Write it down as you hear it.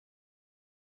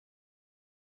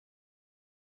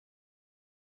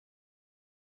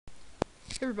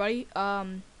everybody,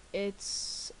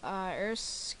 it's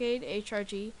Airskate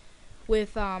HRG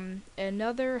with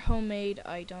another homemade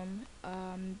item.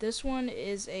 This one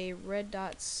is a red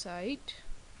dot sight,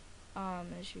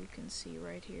 as you can see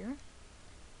right here.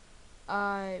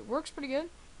 It works pretty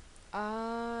good.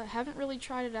 Haven't really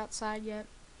tried it outside yet.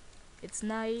 It's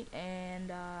night,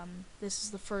 and this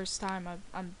is the first time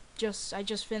I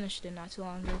just finished it not too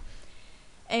long ago.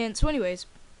 And so, anyways,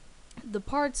 the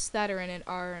parts that are in it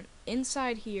are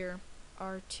inside here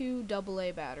are two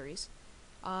AA batteries,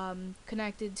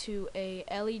 connected to a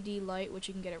LED light, which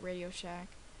you can get at Radio Shack.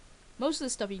 Most of the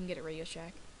stuff you can get at Radio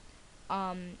Shack.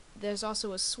 There's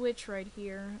also a switch right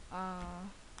here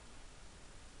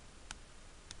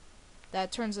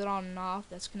that turns it on and off.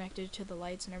 That's connected to the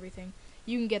lights and everything.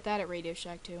 You can get that at Radio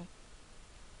Shack too.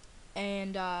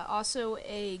 And also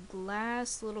a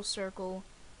glass little circle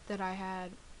that I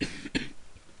had.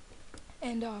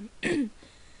 And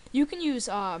you can use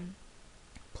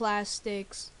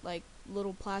plastics, like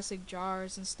little plastic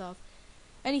jars and stuff.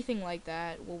 Anything like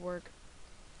that will work.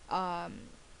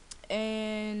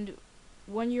 And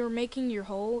when you're making your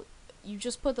hole, you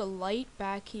just put the light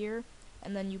back here,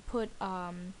 and then you put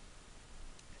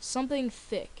something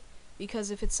thick, because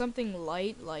if it's something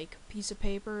light, like a piece of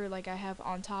paper like I have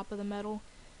on top of the metal,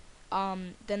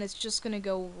 then it's just gonna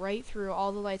go right through.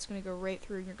 All the light's gonna go right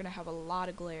through, and you're gonna have a lot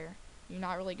of glare. You're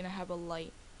not really gonna have a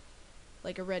light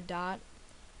like a red dot.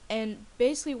 And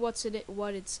basically what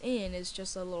it's in is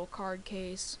just a little card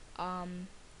case,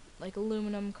 like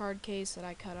aluminum card case that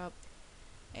I cut up,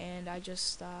 and I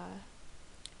just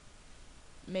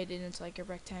made it into like a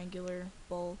rectangular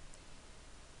bowl.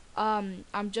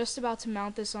 I'm just about to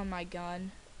mount this on my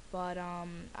gun, but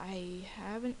I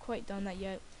haven't quite done that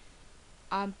yet.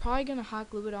 I'm probably gonna hot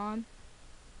glue it on,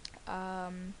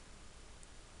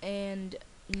 and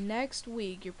next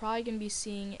week you're probably gonna be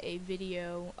seeing a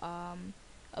video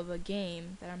of a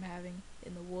game that I'm having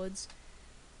in the woods.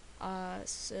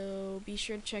 So be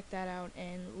sure to check that out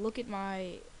and look at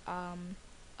my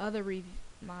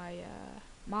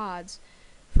mods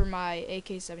for my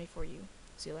AK-74U.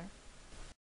 See you later.